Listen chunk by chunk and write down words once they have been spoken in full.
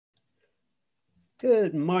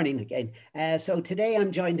Good morning again. So today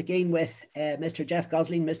I'm joined again with Mr. Jeff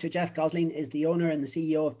Gosling. Mr. Jeff Gosling is the owner and the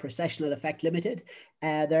CEO of Processional Effect Limited.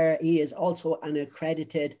 He is also an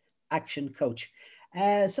accredited action coach.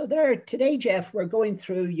 Today, Jeff, we're going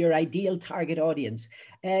through your ideal target audience.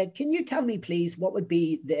 Can you tell me, please, what would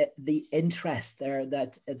be the interest there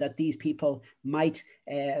that these people might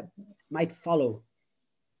follow?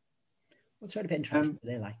 What sort of interest do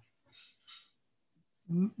they like?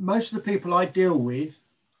 Most of the people I deal with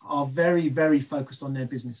are very, very focused on their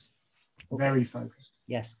business. Okay. Very focused.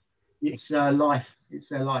 Yes. It's life. It's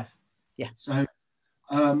their life. Yeah. So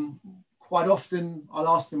quite often I'll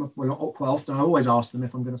ask them, well, not quite often, I always ask them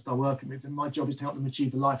if I'm going to start working with them. My job is to help them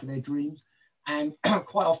achieve the life of their dreams. And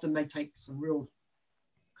quite often they take some real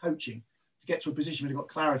coaching to get to a position where they've got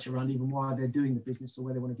clarity around even why they're doing the business or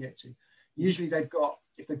where they want to get to. Usually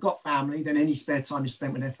if they've got family, then any spare time is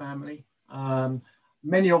spent with their family.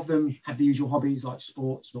 Many of them have the usual hobbies like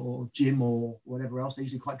sports or gym or whatever else. They're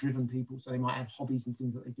usually quite driven people, so they might have hobbies and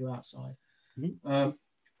things that they do outside. Mm-hmm.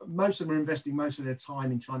 Most of them are investing most of their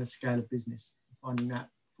time in trying to scale a business, finding that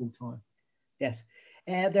full time. Yes.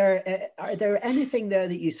 Are there anything there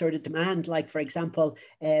that you sort of demand? Like, for example,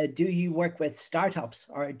 do you work with startups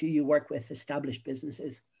or do you work with established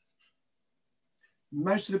businesses?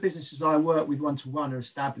 Most of the businesses I work with one-to-one are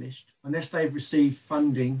established, unless they've received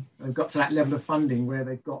funding, they've got to that level of funding where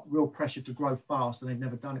they've got real pressure to grow fast and they've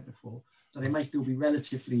never done it before. So they may still be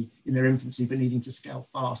relatively in their infancy, but needing to scale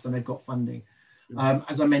fast and they've got funding.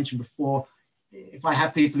 As I mentioned before, if I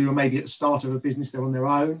have people who are maybe at the start of a business, they're on their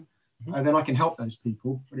own, then I can help those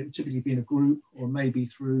people, but it would typically be in a group or maybe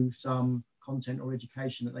through some content or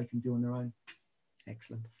education that they can do on their own.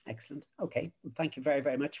 Excellent. Excellent. Okay. Well, thank you very,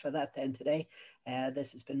 very much for that then today.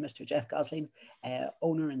 This has been Mr. Jeff Gosling,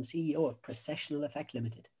 owner and CEO of Processional Effect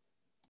Limited.